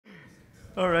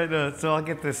All right, so I'll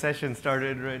get the session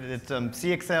started. Right, it's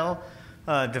CXL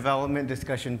Development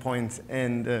Discussion Points,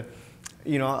 and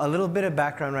you know, a little bit of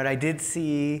background. Right, I did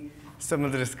see some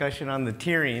of the discussion on the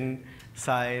tiering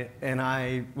side, and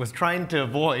I was trying to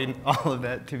avoid all of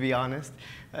that, to be honest,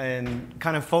 and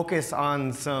kind of focus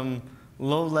on some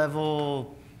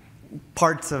low-level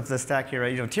parts of the stack here.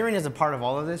 Right, you know, tiering is a part of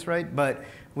all of this, right? But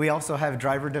we also have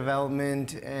driver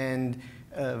development and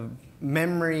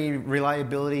memory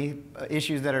reliability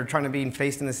issues that are trying to be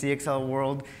faced in the CXL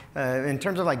world in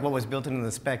terms of like what was built into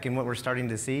the spec and what we're starting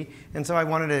to see. And so I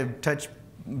wanted to touch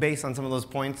base on some of those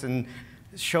points and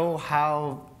show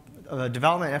how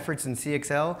development efforts in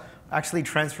CXL actually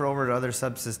transfer over to other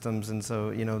subsystems. And so,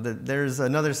 you know, there's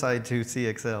another side to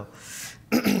CXL.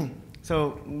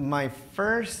 So my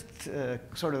first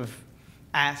sort of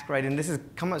ask, right, and this has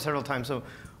come up several times. So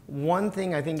one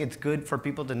thing I think it's good for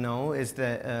people to know is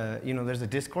that you know, there's a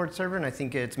Discord server, and I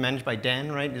think it's managed by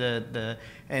Dan, right?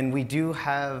 And we do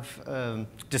have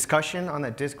discussion on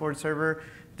that Discord server.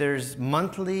 There's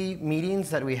monthly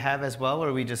meetings that we have as well,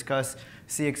 where we discuss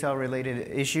CXL-related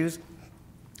issues.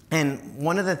 And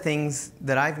one of the things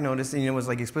that I've noticed, and it was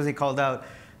like explicitly called out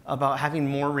about having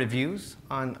more reviews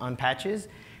on patches.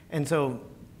 And so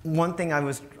one thing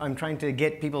I'm trying to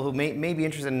get people who may be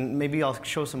interested, and maybe I'll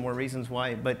show some more reasons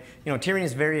why, but you know, tiering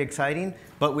is very exciting,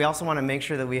 but we also want to make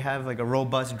sure that we have like a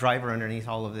robust driver underneath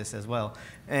all of this as well.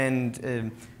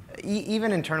 And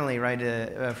even internally, right,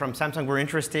 from Samsung, we're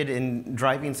interested in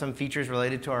driving some features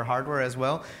related to our hardware as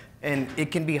well. And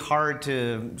it can be hard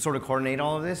to sort of coordinate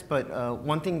all of this, but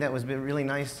one thing that was really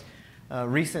nice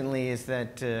recently is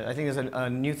that I think there's a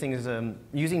new thing is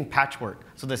using patchwork.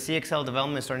 So the CXL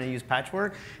development is starting to use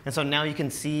patchwork. And so now you can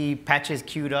see patches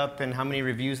queued up and how many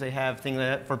reviews they have, things like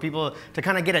that, for people to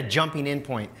kind of get a jumping in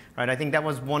point, right? I think that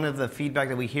was one of the feedback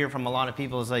that we hear from a lot of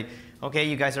people is like, okay,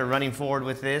 you guys are running forward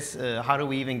with this. How do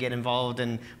we even get involved?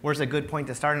 And where's a good point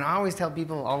to start? And I always tell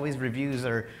people, always reviews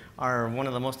are one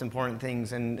of the most important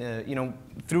things. And you know,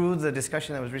 through the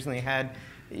discussion that was recently had,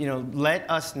 you know,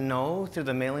 let us know through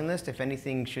the mailing list if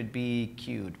anything should be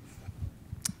queued.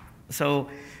 So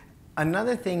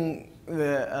another thing,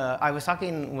 I was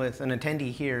talking with an attendee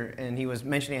here, and he was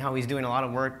mentioning how he's doing a lot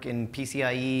of work in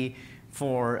PCIe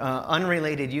for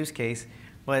unrelated use case.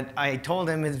 But I told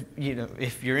him, you know,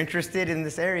 if you're interested in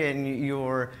this area and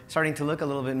you're starting to look a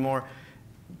little bit more,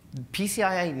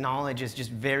 PCIe knowledge is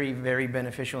just very, very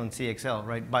beneficial in CXL,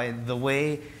 right? By the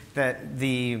way that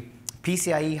the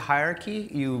PCIe hierarchy,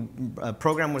 you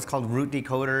program what's called root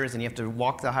decoders, and you have to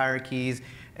walk the hierarchies,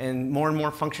 and more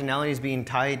functionality is being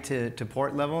tied to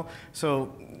port level.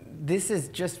 So this is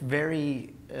just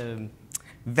very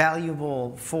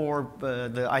valuable for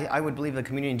I would believe the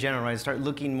community in general, right? Start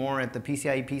looking more at the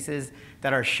PCIe pieces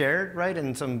that are shared, right,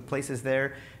 in some places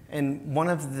there. And one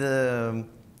of the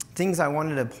things I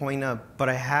wanted to point up, but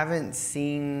I haven't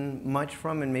seen much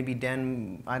from, and maybe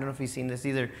Dan, I don't know if he's seen this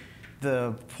either,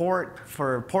 the port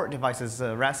for port devices,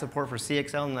 RAS support for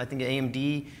CXL, and I think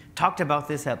AMD talked about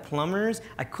this at Plumbers.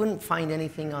 I couldn't find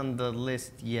anything on the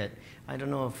list yet. I don't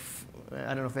know if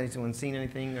anyone's seen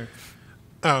anything or.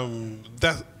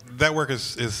 That work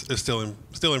is still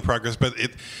in progress, but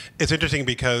it's interesting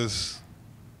because,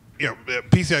 you know,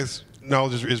 PCI's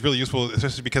knowledge is really useful,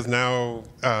 especially because now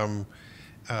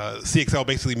CXL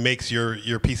basically makes your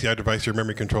PCI device your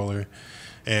memory controller,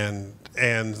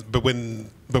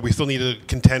 but we still need to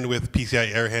contend with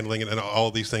PCI error handling and all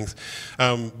of these things.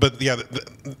 But yeah,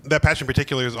 that patch in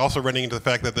particular is also running into the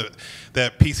fact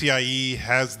that PCIe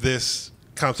has this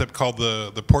concept called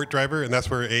the port driver, and that's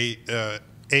where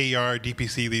AER,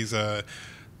 DPC,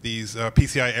 these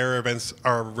PCI error events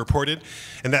are reported,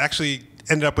 and that actually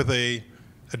ended up with a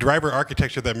driver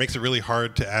architecture that makes it really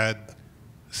hard to add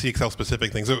CXL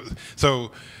specific things.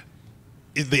 So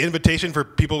the invitation for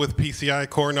people with PCI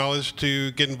core knowledge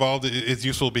to get involved is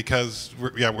useful because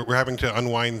we're having to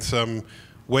unwind some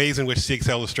ways in which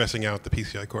CXL is stressing out the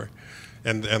PCI core.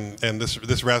 And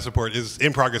this RAS support is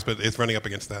in progress, but it's running up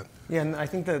against that. Yeah, and I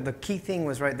think the key thing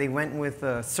was, right, they went with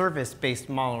a service-based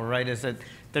model, right, is that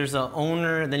there's an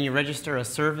owner, then you register a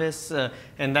service,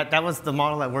 and that was the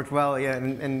model that worked well, yeah,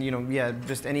 and you know, yeah,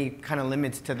 just any kind of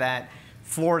limits to that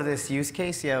for this use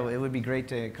case, yeah, it would be great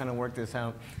to kind of work this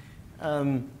out.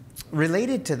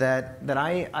 Related to that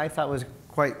I thought was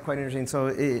quite interesting. So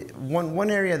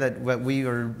one area that we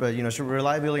are, you know,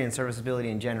 reliability and serviceability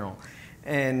in general.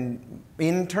 And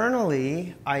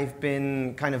internally, I've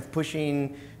been kind of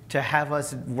pushing to have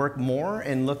us work more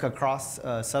and look across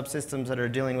subsystems that are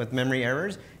dealing with memory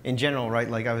errors in general, right?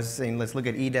 Like I was saying, let's look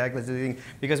at EDAC, let's do things,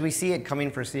 because we see it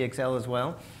coming for CXL as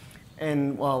well.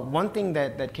 And one thing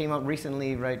that came up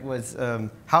recently, right, was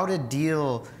how to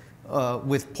deal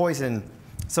with poison.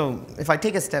 So if I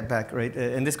take a step back, right,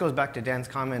 and this goes back to Dan's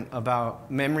comment about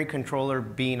memory controller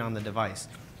being on the device.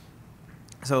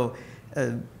 So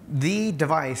the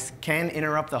device can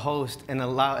interrupt the host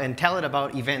and tell it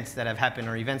about events that have happened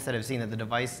or events that have seen that the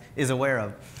device is aware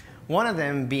of. One of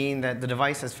them being that the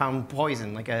device has found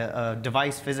poison, like a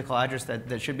device physical address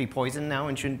that should be poisoned now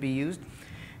and shouldn't be used.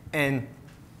 And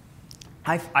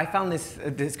I found this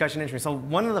discussion interesting. So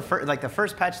one of the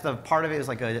first patch, the part of it is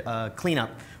like a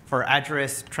cleanup for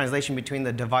address translation between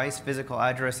the device physical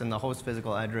address and the host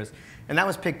physical address. And that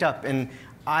was picked up. And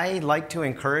I like to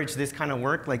encourage this kind of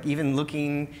work, like even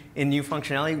looking in new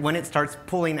functionality, when it starts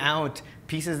pulling out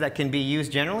pieces that can be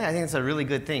used generally, I think it's a really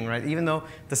good thing, right? Even though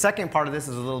the second part of this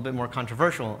is a little bit more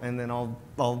controversial, and then I'll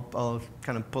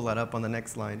kind of pull that up on the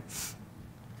next slide.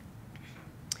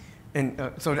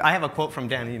 And so I have a quote from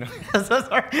Dan, you know, so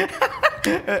sorry.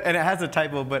 And it has a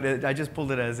typo, but I just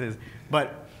pulled it as is.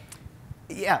 But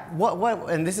yeah,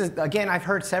 and this is, again, I've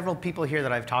heard several people here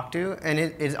that I've talked to, and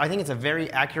I think it's a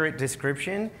very accurate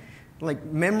description. Like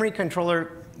memory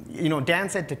controller, you know, Dan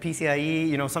said to PCIe,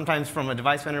 you know, sometimes from a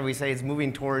device vendor we say it's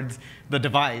moving towards the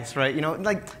device, right? You know,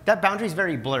 like that boundary is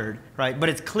very blurred, right? But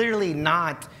it's clearly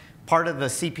not part of the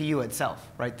CPU itself,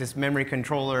 right? This memory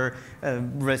controller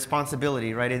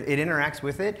responsibility, right? It interacts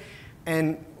with it.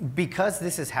 And because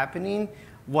this is happening,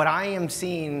 what I am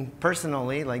seeing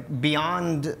personally, like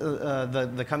beyond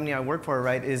the company I work for,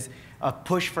 right, is a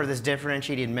push for this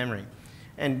differentiated memory.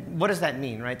 And what does that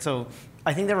mean, right? So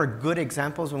I think there were good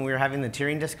examples when we were having the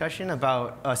tiering discussion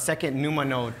about a second NUMA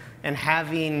node and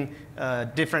having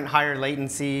different higher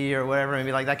latency or whatever, and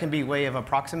be like, that can be a way of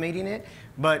approximating it.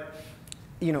 But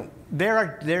you know,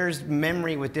 there's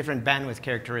memory with different bandwidth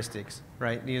characteristics,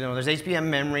 right? You know, there's HBM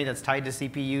memory that's tied to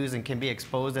CPUs and can be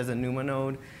exposed as a NUMA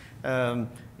node.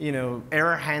 You know,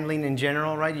 error handling in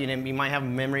general, right? You might have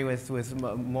memory with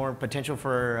more potential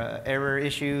for error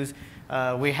issues.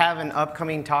 We have an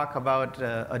upcoming talk about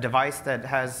a device that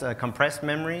has compressed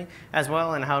memory as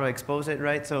well and how to expose it,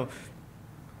 right? So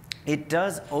it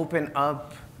does open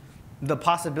up the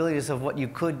possibilities of what you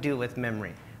could do with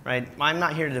memory, right? I'm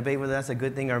not here to debate whether that's a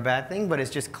good thing or a bad thing, but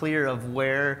it's just clear of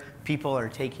where people are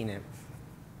taking it.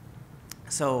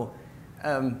 So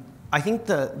I think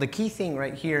the key thing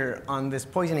right here on this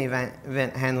poison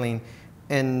event handling,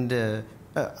 and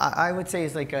I would say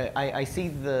is like I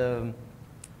see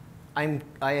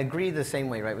I agree the same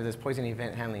way, right, with this poison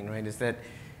event handling, right? Is that,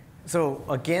 so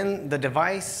again, the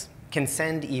device can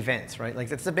send events, right? Like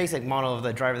that's the basic model of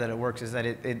the driver that it works, is that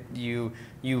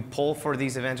you pull for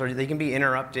these events, or they can be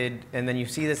interrupted, and then you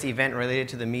see this event related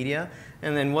to the media,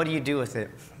 and then what do you do with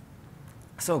it?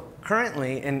 So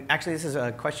currently, and actually this is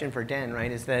a question for Dan,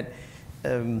 right, is that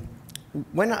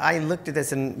when I looked at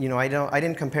this, and you know, I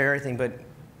didn't compare everything, but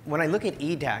when I look at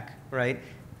EDAC, right,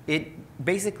 it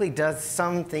basically does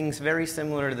some things very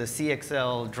similar to the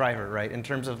CXL driver, right, in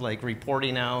terms of like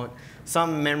reporting out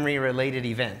some memory-related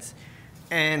events.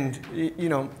 And you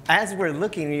know, as we're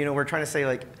looking, you know, we're trying to say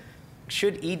like,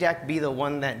 should EDAC be the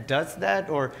one that does that,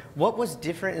 or what was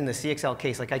different in the CXL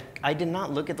case? Like I did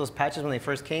not look at those patches when they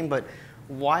first came, but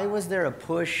why was there a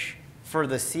push for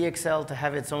the CXL to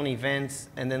have its own events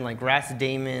and then like RAS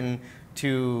daemon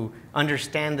to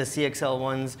understand the CXL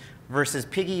ones versus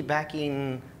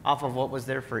piggybacking off of what was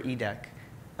there for EDAC?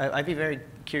 I'd be very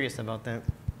curious about that.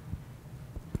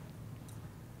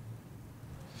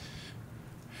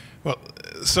 Well,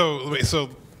 so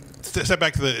step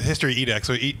back to the history of EDAC.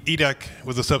 So EDAC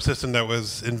was a subsystem that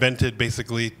was invented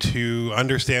basically to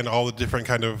understand all the different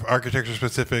kind of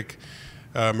architecture-specific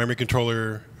memory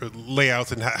controller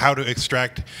layouts and how to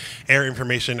extract error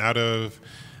information out of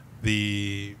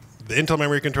the Intel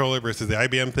memory controller versus the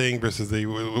IBM thing versus the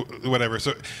whatever.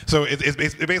 So it's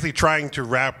basically trying to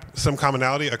wrap some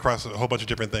commonality across a whole bunch of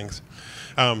different things.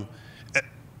 And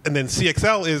then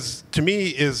CXL is, to me,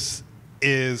 is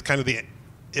kind of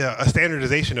a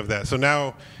standardization of that. So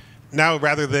now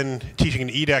rather than teaching an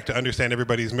EDAC to understand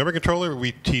everybody's memory controller,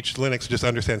 we teach Linux to just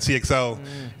understand CXL,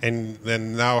 and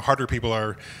then now hardware people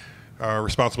are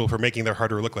responsible for making their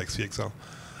hardware look like CXL.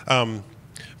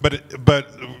 But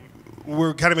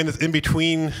we're kind of in this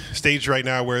in-between stage right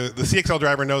now where the CXL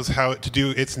driver knows how to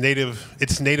do its native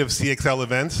CXL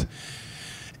events,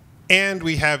 and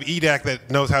we have EDAC that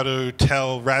knows how to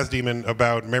tell RAS daemon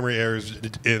about memory errors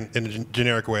in a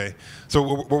generic way. So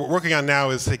what we're working on now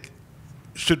is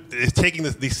taking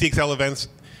these CXL events,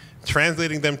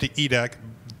 translating them to EDAC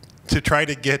to try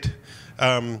to get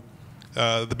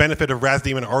the benefit of RAS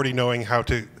daemon already knowing how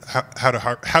to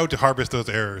harvest those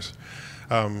errors.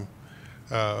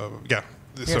 Yeah.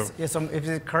 Yes, yes. So if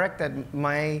it's correct that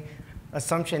my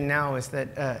assumption now is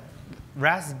that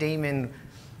RAS daemon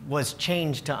was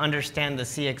changed to understand the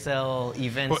CXL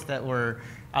events that were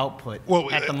output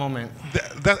at the moment.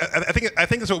 I think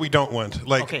that's what we don't want.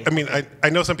 Like, okay, I mean, I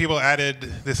know some people added.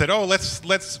 They said, "Oh, let's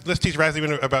teach RAS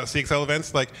daemon about CXL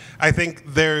events." Like, I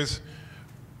think there's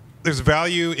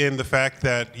value in the fact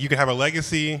that you can have a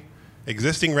legacy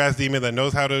existing RAS daemon that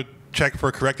knows how to check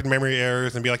for corrected memory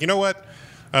errors and be like, you know what?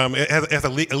 It has a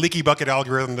leaky bucket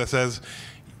algorithm that says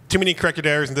too many corrected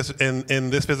errors in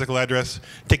this physical address,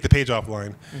 take the page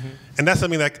offline. Mm-hmm. And that's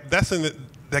something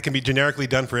that can be generically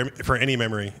done for any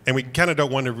memory. And we kind of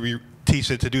don't want to teach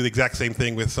it to do the exact same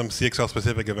thing with some CXL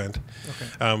specific event.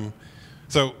 Okay.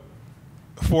 So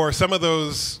for some of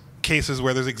those cases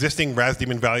where there's existing RAS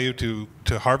daemon value to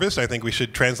harvest, I think we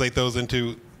should translate those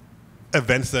into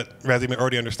events that RAS daemon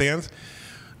already understands.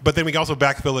 But then we can also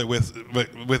backfill it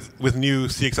with new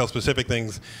CXL specific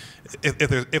things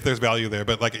if there's value there.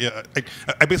 But like, yeah,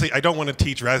 I don't want to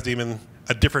teach RAS daemon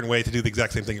a different way to do the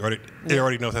exact same thing it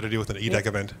already knows how to do with an EDAC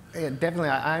event. Yeah, definitely.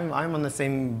 I'm on the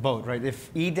same boat, right?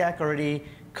 If EDAC already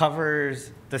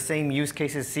covers the same use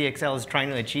cases CXL is trying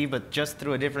to achieve, but just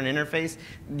through a different interface,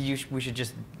 we should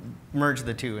just merge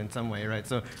the two in some way, right?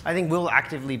 So I think we'll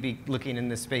actively be looking in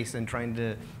this space and trying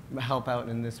to help out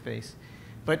in this space.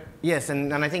 But yes,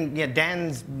 and I think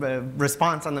Dan's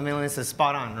response on the mailing list is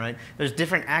spot on, right? There's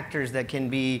different actors that can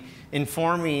be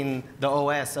informing the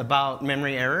OS about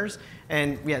memory errors,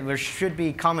 and there should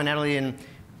be commonality. And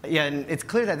and it's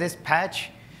clear that this patch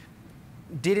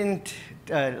didn't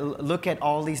look at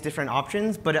all these different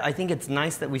options, but I think it's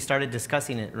nice that we started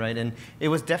discussing it, right? And it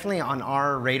was definitely on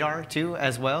our radar too,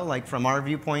 as well, like from our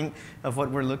viewpoint of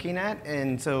what we're looking at.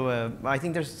 And so I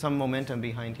think there's some momentum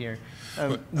behind here.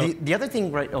 The other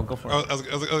thing, right? Oh, go for it. I was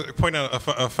going to point out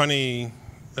a funny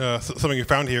something we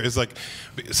found here is like,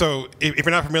 so if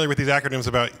you're not familiar with these acronyms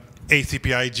about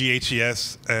ACPI,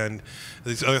 GHES, and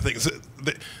these other things,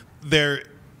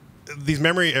 these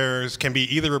memory errors can be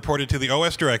either reported to the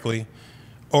OS directly,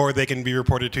 or they can be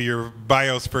reported to your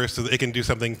BIOS first, so that it can do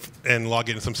something and log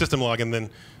in some system log, and then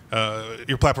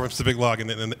your platform-specific log,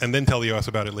 and then tell the OS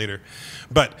about it later.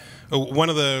 But one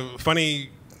of the funny,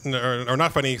 or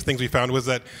not funny things we found was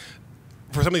that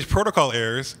for some of these protocol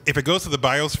errors, if it goes to the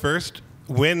BIOS first,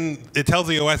 when it tells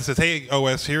the OS, it says, "Hey,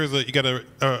 OS, you got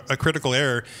a critical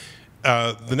error,"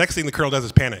 the next thing the kernel does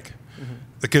is panic. Mm-hmm.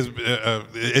 Because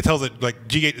it tells it, like,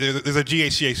 there's a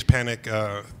GHCH panic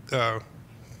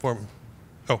form.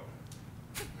 Oh.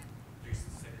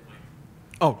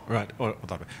 Oh, right.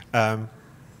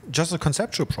 Just a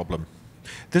conceptual problem.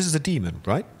 This is a daemon,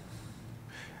 right?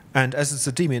 And as it's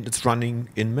a daemon, it's running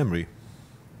in memory.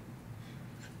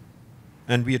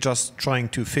 And we are just trying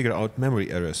to figure out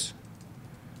memory errors.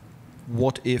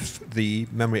 What if the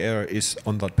memory error is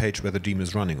on that page where the daemon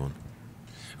is running on?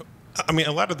 I mean,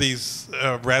 a lot of these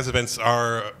RAS events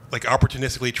are like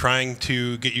opportunistically trying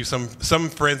to get you some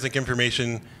forensic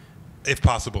information, if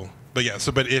possible. But yeah,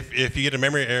 but if you get a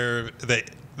memory error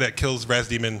that kills RAS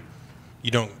daemon,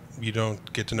 you don't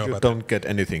get to know about that. You don't get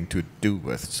anything to do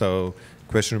with. So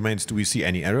the question remains: do we see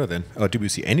any error then, or do we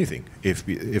see anything if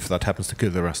that happens to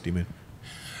kill the RAS daemon?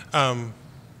 The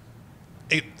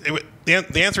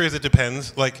answer is it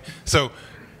depends. Like, so.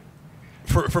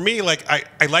 For me, like I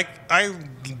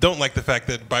don't like the fact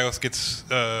that BIOS gets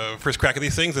first crack at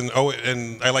these things, and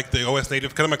I like the OS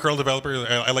native because I'm a kernel developer.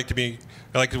 I like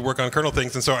to work on kernel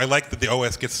things, and so I like that the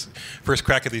OS gets first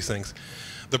crack at these things.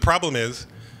 The problem is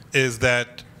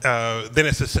that then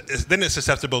it's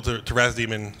susceptible to RAS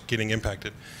daemon getting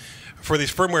impacted. For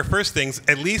these firmware first things,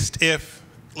 at least if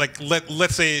like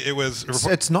let's say it was.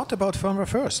 It's not about firmware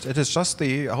first. It is just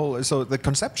the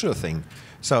conceptual thing.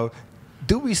 So.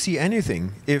 Do we see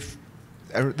anything if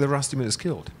the RAS daemon is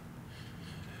killed?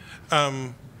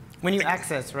 When you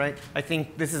access, right, I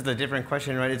think this is the different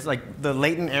question, right? It's like the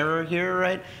latent error here,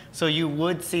 right? So you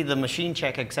would see the machine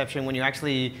check exception when you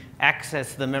actually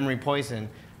access the memory poison,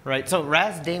 right? So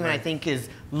RAS daemon, right. I think, is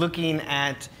looking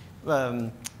at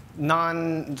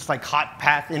it's like hot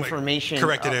path information.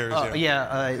 Like corrected errors,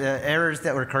 errors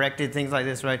that were corrected, things like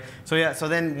this, right? So so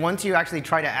then once you actually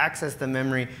try to access the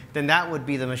memory, then that would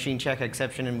be the machine check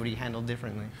exception and would be handled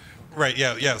differently. Right,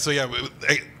 So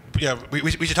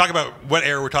we should talk about what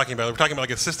error we're talking about. We're talking about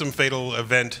like a system fatal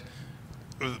event.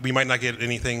 We might not get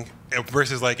anything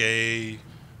versus like a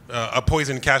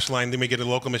poison cache line, then we get a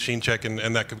local machine check,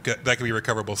 and that could be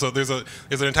recoverable. So there's an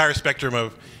entire spectrum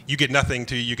of you get nothing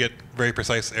to you get very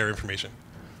precise error information,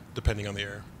 depending on the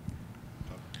error.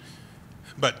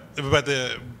 But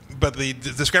the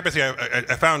discrepancy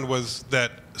I found was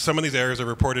that some of these errors are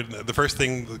reported. The first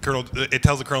thing it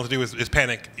tells the kernel to do is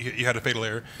panic. You had a fatal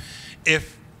error.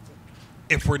 If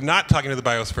we're not talking to the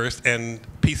BIOS first and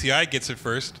PCI gets it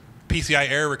first, PCI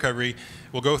error recovery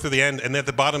will go through the end, and at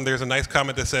the bottom there's a nice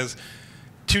comment that says,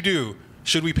 "To do,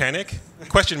 should we panic?"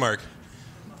 Question mark.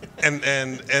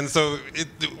 And so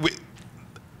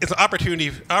it's an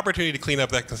opportunity to clean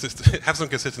up that have some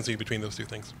consistency between those two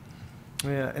things.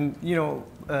 Yeah, and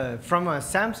from a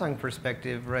Samsung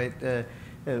perspective, right?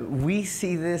 We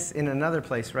see this in another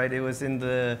place, right? It was in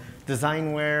the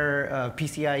DesignWare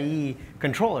PCIe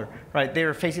controller, right? They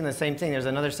were facing the same thing. There's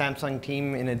another Samsung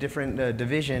team in a different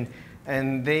division,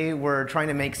 and they were trying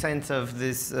to make sense of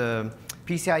this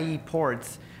PCIe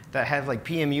ports that have like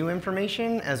PMU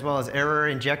information as well as error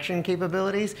injection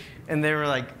capabilities. And they were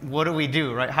like, what do we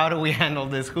do, right? How do we handle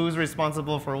this? Who's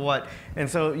responsible for what? And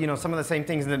so, some of the same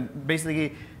things. And then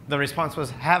basically, the response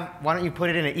was, why don't you put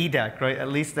it in an EDAC, right? At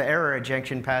least the error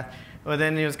injection path. But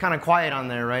then it was kind of quiet on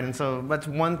there, right? And so that's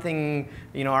one thing,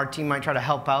 our team might try to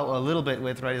help out a little bit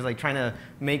with, right? Is like trying to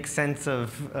make sense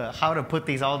of how to put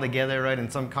these all together, right, in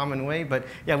some common way. But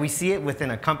yeah, we see it within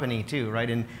a company too, right?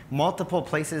 In multiple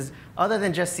places other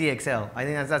than just CXL. I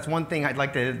think that's one thing I'd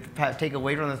like to take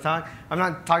away from this talk. I'm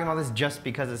not talking about this just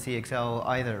because of CXL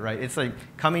either, right? It's like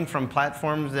coming from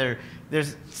platforms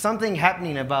there's something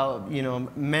happening about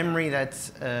memory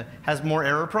that's has more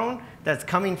error prone that's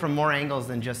coming from more angles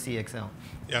than just CXL.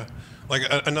 Yeah, like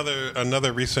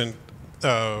another recent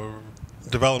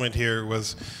development here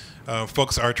was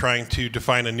folks are trying to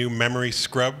define a new memory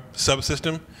scrub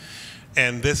subsystem,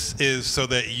 and this is so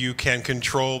that you can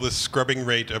control the scrubbing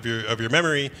rate of your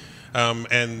memory,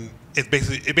 and it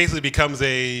basically becomes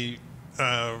a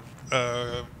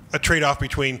trade-off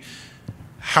between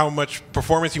how much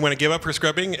performance you want to give up for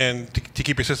scrubbing and to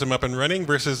keep your system up and running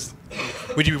versus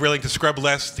would you be willing to scrub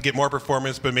less to get more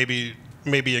performance but maybe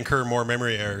incur more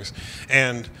memory errors.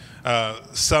 And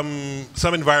some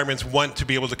environments want to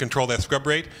be able to control that scrub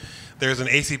rate. There's an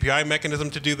ACPI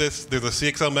mechanism to do this. There's a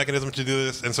CXL mechanism to do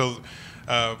this. And so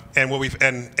and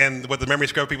what the memory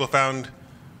scrub people found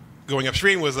going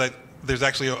upstream was that there's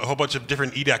actually a whole bunch of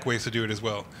different EDAC ways to do it as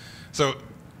well. So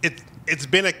it's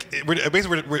been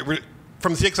we're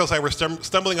from the CXL side, we're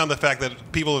stumbling on the fact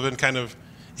that people have been kind of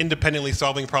independently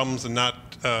solving problems and not,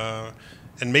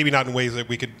 and maybe not in ways that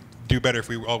we could do better if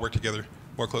we all work together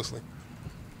more closely.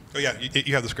 Oh yeah,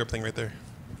 you have the script thing right there.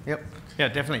 Yep. Yeah,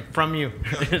 definitely from you.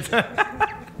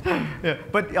 Yeah.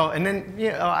 But and then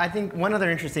I think one other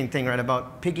interesting thing, right,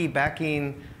 about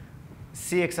piggybacking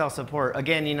CXL support,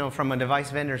 again, from a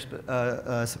device vendor's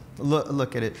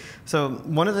look at it. So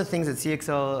one of the things that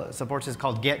CXL supports is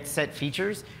called get set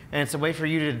features, and it's a way for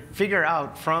you to figure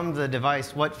out from the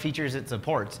device what features it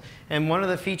supports. And one of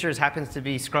the features happens to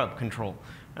be scrub control.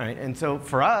 All right, and so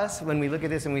for us, when we look at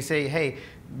this and we say, hey,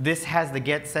 this has the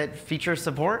get set feature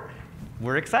support,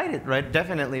 we're excited, right?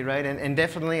 Definitely, right? And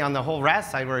definitely on the whole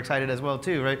RAS side, we're excited as well,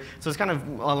 too, right? So it's kind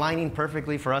of aligning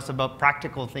perfectly for us about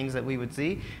practical things that we would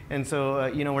see. And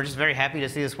so, we're just very happy to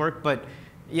see this work. But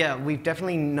yeah, we've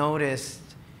definitely noticed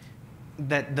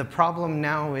that the problem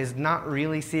now is not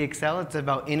really CXL. It's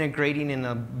about integrating in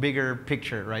a bigger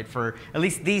picture, right? For at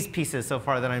least these pieces so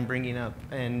far that I'm bringing up.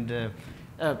 And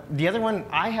the other one,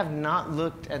 I have not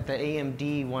looked at the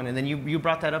AMD one, and then you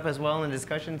brought that up as well in the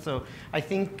discussion. So I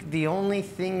think the only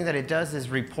thing that it does is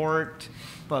report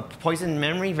poison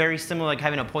memory, very similar, like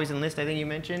having a poison list, I think you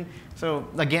mentioned. So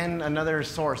again, another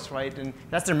source, right? And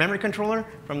that's their memory controller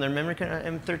from their memory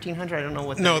M1300. I don't know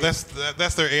what. No, that's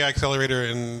their AI accelerator,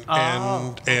 and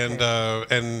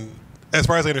as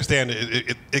far as I understand,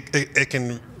 it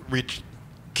can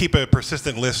keep a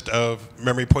persistent list of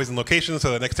memory poison locations,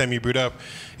 so that next time you boot up,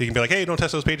 you can be like, hey, don't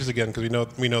test those pages again because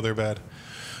we know they're bad.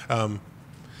 But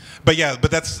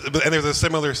there's a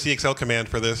similar CXL command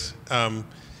for this.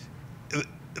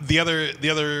 The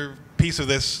other piece of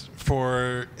this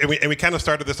and we kind of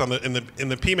started this in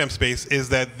the PMEM space is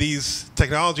that these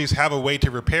technologies have a way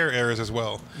to repair errors as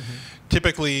well. Mm-hmm.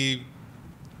 Typically,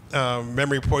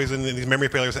 memory poison and these memory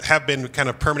failures have been kind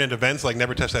of permanent events, like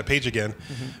never touch that page again.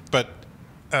 Mm-hmm. But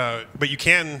you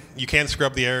can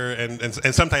scrub the error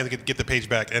and sometimes get the page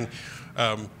back. And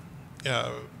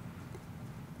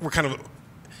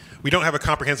we don't have a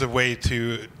comprehensive way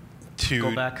to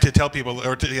tell people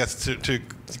or to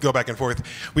go back and forth.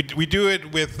 We do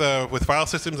it with file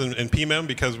systems and PMEM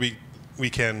because we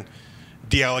can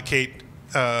deallocate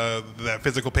that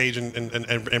physical page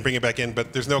and bring it back in.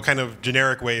 But there's no kind of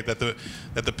generic way that the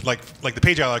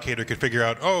page allocator could figure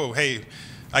out. Oh, hey,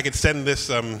 I can send this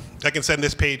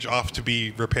page off to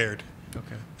be repaired,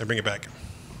 and bring it back.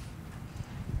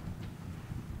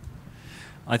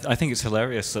 I think it's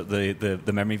hilarious that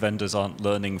the memory vendors aren't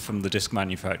learning from the disk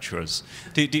manufacturers.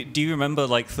 Do you remember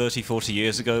like 30, 40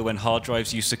 years ago when hard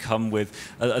drives used to come with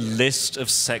a list of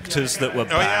sectors that were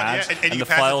bad, and the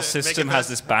file system has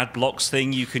this bad blocks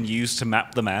thing you can use to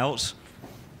map them out?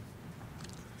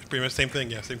 Pretty much same thing,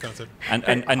 yeah, same concept.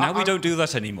 And now we don't do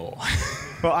that anymore.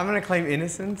 Well, I'm going to claim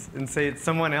innocence and say it's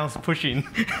someone else pushing.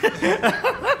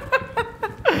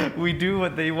 We do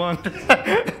what they want.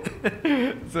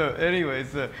 So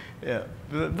anyways, yeah.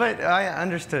 But I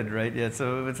understood, right? Yeah,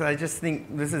 so I just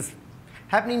think this is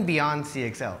happening beyond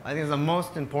CXL. I think it's the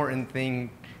most important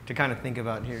thing to kind of think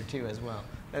about here, too, as well.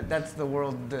 That's the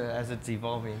world as it's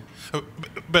evolving.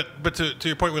 But to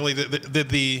your point, Willie, did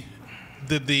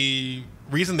the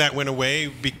reason that went away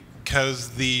because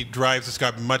the drives just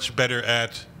got much better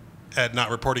at not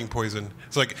reporting poison?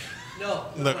 It's like no.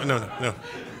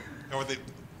 Or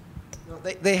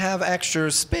they have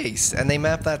extra space and they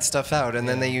map that stuff out, and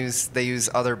then they use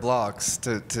other blocks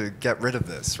to get rid of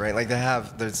this, right? Like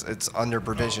it's under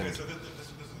provisioned.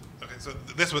 So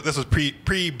this was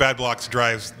pre bad blocks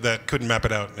drives that couldn't map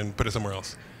it out and put it somewhere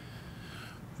else.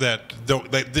 That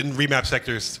didn't remap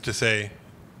sectors to say.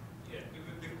 Yeah,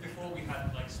 before we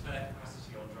had like spare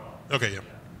capacity on drive. Okay, yeah.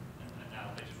 And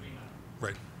now they just remap.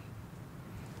 Right.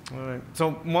 All right.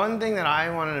 So one thing that I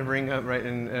wanted to bring up, right,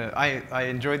 and I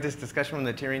enjoyed this discussion from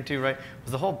the tiering too, right,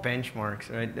 was the whole benchmarks,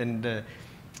 right, and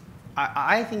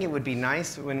I think it would be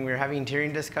nice when we're having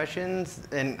tiering discussions,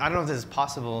 and I don't know if this is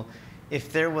possible,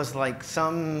 if there was like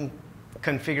some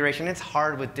configuration. It's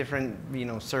hard with different,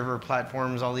 server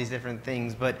platforms, all these different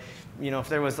things, but if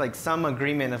there was like some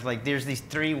agreement of like, there's these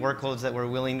 3 workloads that we're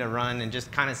willing to run, and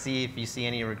just kind of see if you see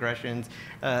any regressions,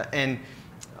 and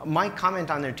my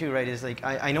comment on there too, right, is like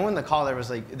I know in the call there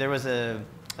was a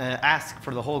ask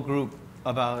for the whole group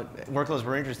about workloads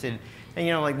we're interested,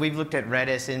 and like we've looked at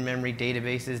Redis in-memory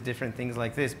databases, different things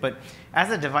like this. But as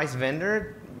a device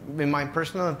vendor, in my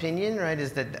personal opinion, right,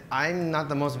 is that I'm not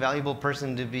the most valuable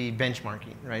person to be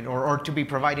benchmarking, right, or to be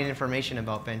providing information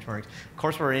about benchmarks. Of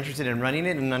course, we're interested in running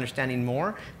it and understanding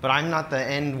more, but I'm not the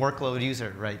end workload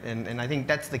user, right, and I think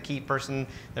that's the key person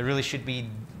that really should be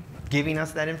giving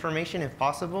us that information if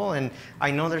possible. And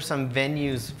I know there's some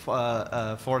venues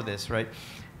for this, right?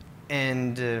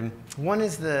 And one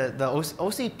is the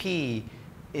OCP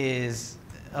is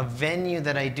a venue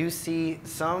that I do see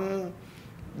some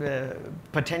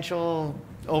potential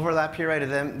overlap here, right, of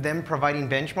them providing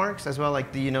benchmarks as well.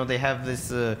 Like they have this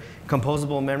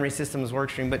composable memory systems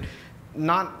workstream, but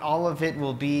not all of it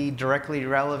will be directly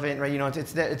relevant, right?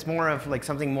 It's more of like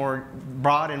something more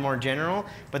broad and more general,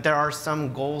 but there are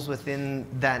some goals within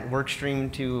that work stream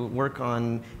to work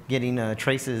on getting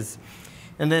traces.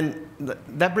 And then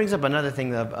that brings up another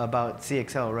thing about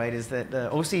CXL, right, is that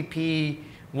OCP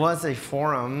was a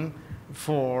forum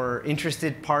for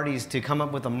interested parties to come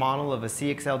up with a model of a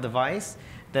CXL device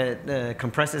that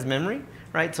compresses memory.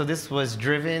 Right, so this was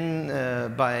driven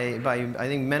by I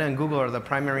think Meta and Google are the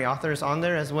primary authors on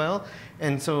there as well,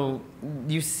 and so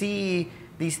you see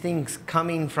these things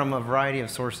coming from a variety of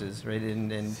sources, right?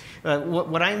 And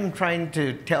what I'm trying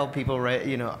to tell people, right,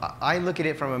 I look at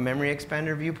it from a memory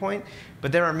expander viewpoint,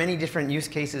 but there are many different use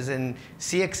cases, and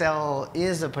CXL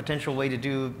is a potential way to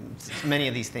do many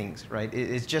of these things, right?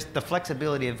 It's just the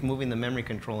flexibility of moving the memory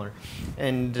controller.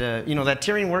 And that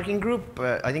tiering working group,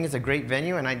 I think it's a great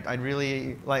venue, and I'd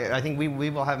really like, I think we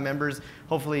will have members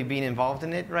hopefully being involved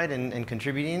in it, right, and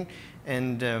contributing.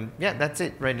 And yeah, that's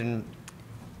it, right? And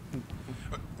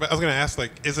I was going to ask,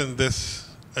 like, isn't this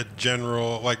a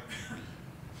general,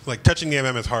 like touching the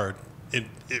MM is hard, even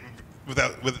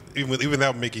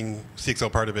without making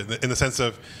CXL part of it, in the sense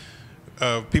of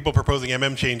people proposing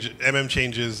MM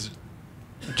changes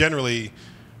generally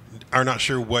are not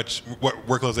sure what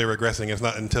workloads they're regressing. It's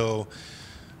not until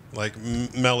like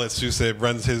Mel at SUSE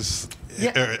runs his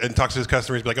and talks to his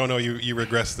customers, be like, oh no, you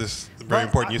regress this very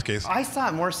important use case. I saw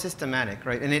it more systematic,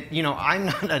 right? And I'm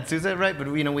not at SUSE, right? But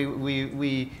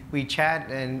we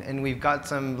chat and we've got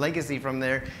some legacy from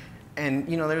there. And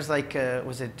there's like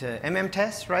was it MM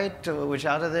tests, right? Which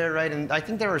out of there, right? And I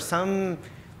think there were some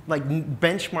like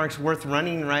benchmarks worth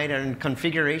running, right? And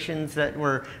configurations that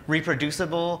were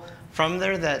reproducible from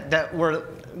there that were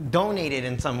donated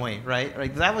in some way, right?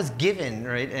 Like that was given,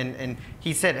 right? And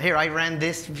he said, here, I ran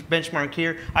this benchmark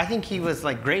here. I think he was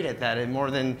like great at that, and more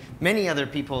than many other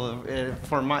people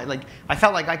for my, like, I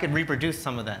felt like I could reproduce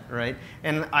some of that, right?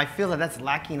 And I feel that that's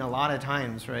lacking a lot of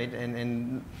times, right?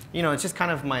 And it's just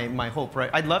kind of my hope, right?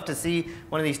 I'd love to see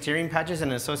one of these tiering patches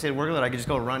and an associated workload I could just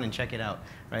go run and check it out,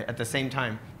 right? At the same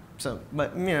time. So,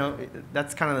 but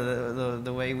that's kind of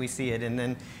the way we see it. And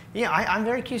then, I'm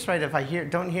very curious, right? If I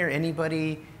don't hear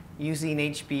anybody using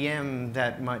HBM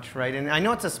that much, right? And I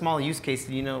know it's a small use case,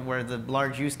 where the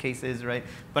large use case is, right?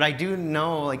 But I do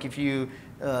know, like, if you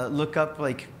look up,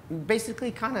 like,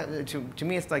 basically kind of, to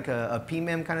me, it's like a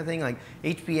PMEM kind of thing. Like,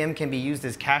 HBM can be used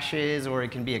as caches, or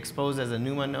it can be exposed as a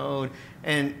NUMA node.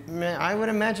 And I would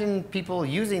imagine people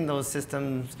using those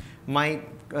systems might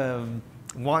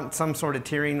want some sort of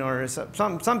tiering or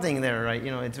something there, right?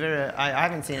 It's very. I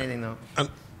haven't seen anything though.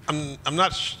 I'm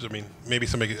not. I mean, maybe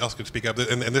somebody else could speak up.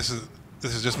 And this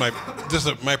is just my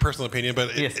personal opinion,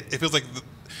 but yes. It feels like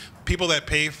people that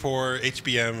pay for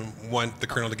HBM want the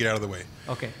kernel to get out of the way.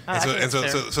 Okay.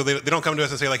 So they don't come to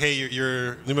us and say, like, hey,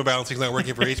 your NUMA balancing is not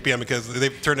working for HBM, because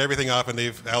they've turned everything off and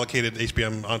they've allocated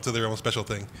HBM onto their own special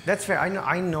thing. That's fair.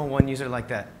 I know one user like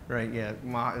that, right? Yeah,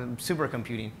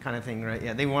 supercomputing kind of thing, right?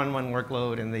 Yeah, they run one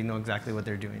workload and they know exactly what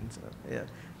they're doing. So yeah,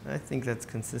 I think that's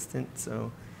consistent.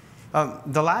 So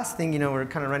the last thing, we're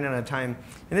kind of running out of time,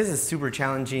 and this is super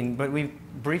challenging, but we've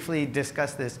briefly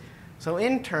discussed this. So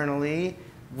internally,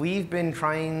 we've been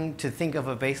trying to think of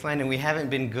a baseline, and we haven't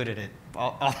been good at it.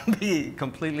 I'll be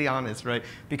completely honest, right?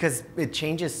 Because it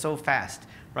changes so fast,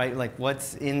 right? Like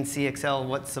what's in CXL,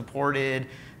 what's supported,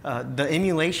 the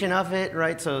emulation of it,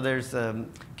 right? So there's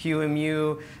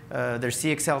QEMU, there's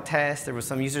CXL test, there was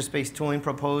some user space tooling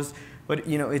proposed, but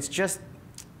it's just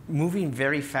moving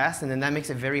very fast, and then that makes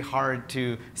it very hard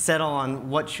to settle on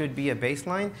what should be a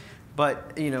baseline.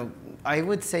 But I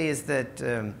would say is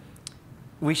that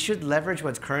we should leverage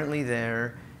what's currently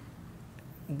there.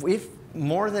 If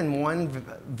more than one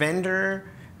vendor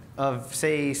of,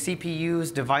 say,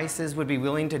 CPUs, devices would be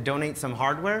willing to donate some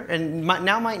hardware, and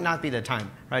now might not be the time,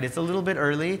 right? It's a little bit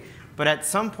early, but at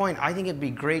some point, I think it'd be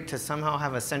great to somehow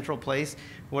have a central place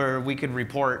where we could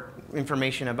report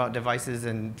information about devices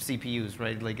and CPUs,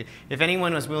 right? Like, if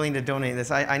anyone was willing to donate this,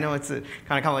 I know it's a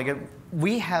kind of like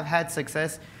we have had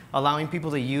success allowing people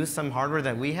to use some hardware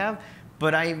that we have,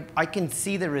 but I can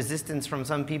see the resistance from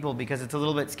some people because it's a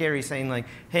little bit scary saying, like,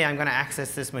 hey, I'm going to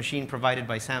access this machine provided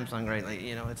by Samsung, right? Like,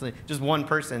 it's like just one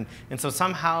person. And so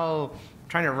somehow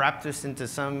trying to wrap this into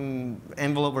some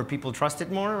envelope where people trust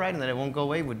it more, right, and that it won't go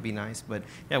away would be nice. But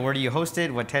yeah, where do you host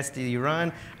it? What tests do you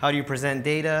run? How do you present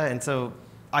data? And so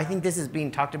I think this is being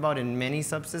talked about in many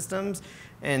subsystems.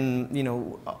 And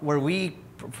where we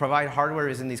provide hardware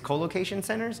is in these co-location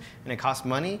centers, and it costs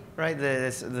money, right?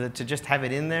 To just have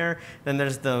it in there. Then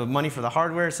there's the money for the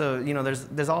hardware. So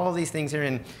there's all these things here,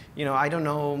 and I don't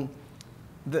know.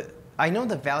 I know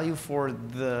the value for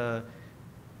the.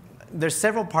 There's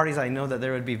several parties I know that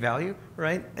there would be value,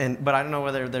 right? But I don't know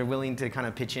whether they're willing to kind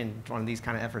of pitch in on these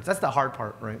kind of efforts. That's the hard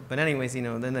part, right? But anyways,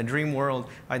 in the dream world,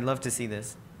 I'd love to see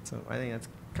this. So I think that's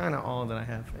kind of all that I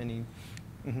have.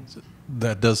 So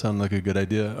that does sound like a good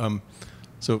idea.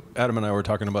 So Adam and I were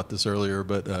talking about this earlier,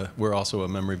 but we're also a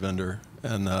memory vendor,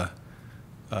 and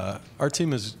our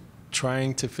team is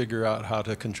trying to figure out how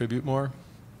to contribute more,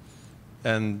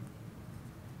 and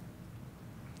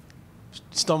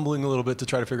stumbling a little bit to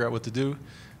try to figure out what to do.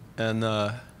 And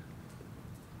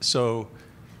so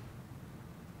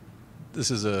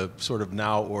this is a sort of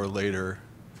now or later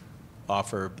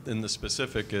offer. In the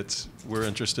specific, we're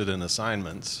interested in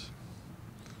assignments.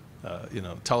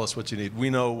 Tell us what you need. We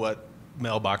know what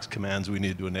mailbox commands we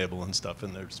need to enable and stuff,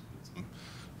 and there's some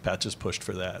patches pushed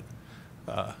for that.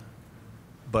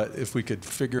 But if we could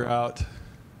figure out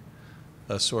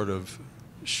a sort of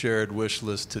shared wish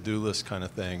list, to-do list kind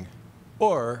of thing,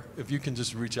 or if you can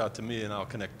just reach out to me and I'll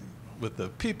connect with the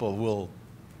people,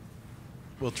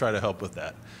 we'll try to help with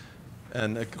that.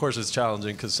 And of course it's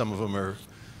challenging because some of them are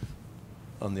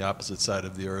on the opposite side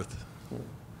of the earth,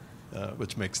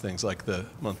 which makes things like the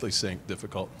monthly sync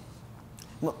difficult.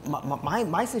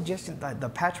 My suggestion, the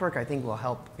patchwork, I think will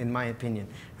help, in my opinion,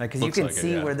 because you can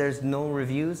see where there's no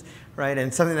reviews, right,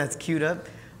 and something that's queued up.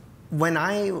 When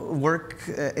I work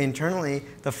internally,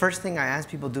 the first thing I ask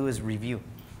people to do is review,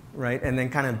 right, and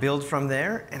then kind of build from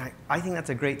there, and I think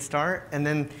that's a great start. And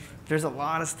then there's a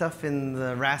lot of stuff in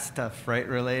the RAS stuff, right,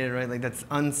 related, right, like that's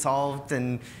unsolved,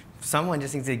 and someone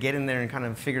just needs to get in there and kind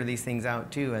of figure these things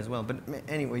out too as well. But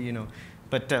anyway,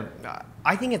 But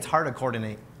I think it's hard to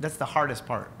coordinate. That's the hardest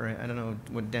part, right? I don't know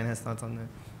what Dan has thoughts on that.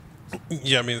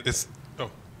 Yeah, I mean, but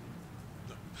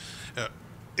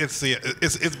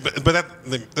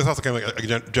that's also kind of like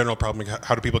a general problem. Like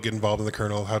how do people get involved in the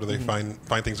kernel? How do they find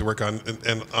things to work on,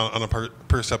 and on a per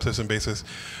subsystem basis?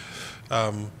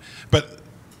 But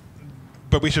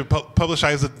we should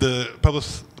publicize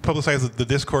the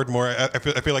Discord more.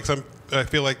 I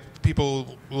feel like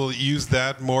people will use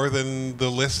that more than the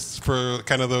lists for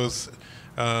kind of those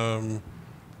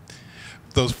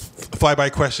those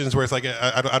flyby questions where it's like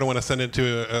I don't want to send it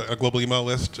to a global email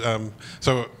list.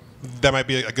 So that might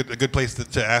be a good place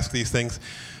to ask these things.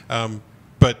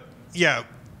 But yeah,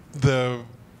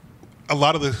 a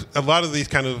lot of these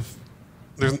kind of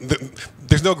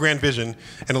there's no grand vision,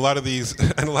 and a lot of these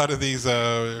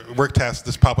work tasks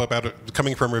just pop up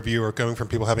coming from review or coming from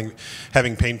people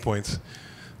having pain points.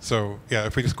 So yeah,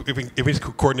 if we just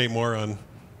coordinate more on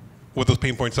what those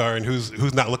pain points are and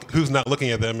who's not looking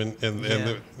at them,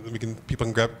 and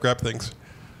people can grab things.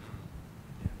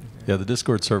 Yeah, the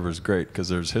Discord server is great because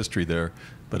there's history there,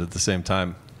 but at the same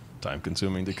time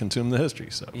consuming to consume the history.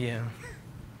 So Yeah.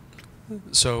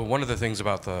 So one of the things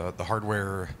about the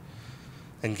hardware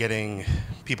and getting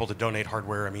people to donate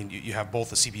hardware, I mean, you have both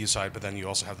the CPU side, but then you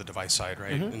also have the device side,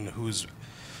 right? And who's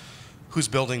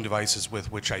building devices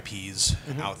with which IPs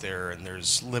out there, and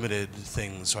there's limited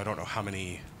things, so I don't know how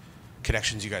many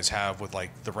connections you guys have with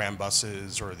like the RAM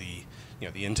buses or the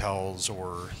Intels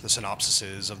or the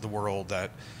Synopsises of the world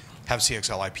that have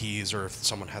CXL IPs, or if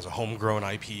someone has a homegrown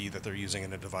IP that they're using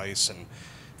in a device, and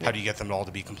how do you get them all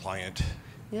to be compliant?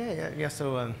 Yeah.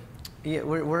 So,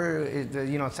 we're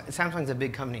Samsung's a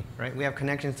big company, right? We have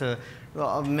connections to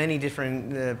many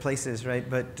different places, right?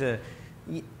 But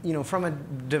from a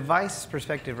device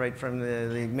perspective, right, from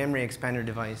the memory expander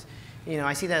device,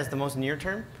 I see that as the most near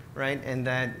term, right? And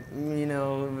that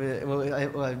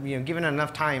given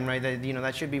enough time, right, that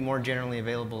that should be more generally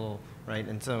available. Right,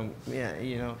 and so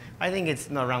I think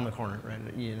it's not around the corner, right?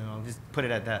 I'll just put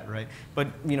it at that, right? But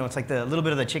it's like the little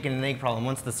bit of the chicken and egg problem.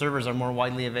 Once the servers are more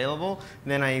widely available,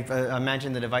 then I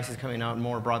imagine the devices coming out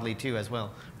more broadly too, as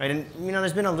well, right? And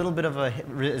there's been a little bit of a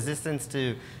resistance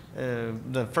to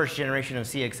the first generation of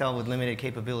CXL with limited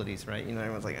capabilities, right?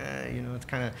 Everyone's like, it's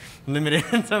kind of limited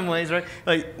in some ways, right?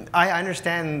 Like I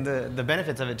understand the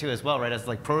benefits of it too, as well, right? As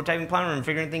like prototyping planner and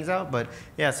figuring things out, but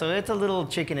yeah, so it's a little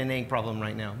chicken and egg problem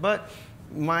right now, but.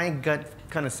 My gut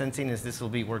kind of sensing is this will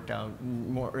be worked out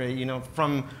more.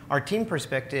 From our team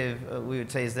perspective, we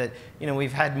would say is that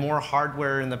we've had more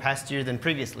hardware in the past year than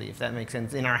previously, if that makes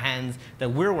sense, in our hands that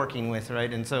we're working with,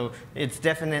 right? And so it's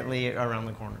definitely around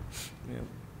the corner. Yeah.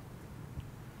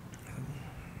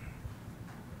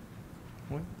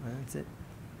 Well, that's it.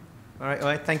 All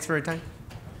right. Thanks for your time.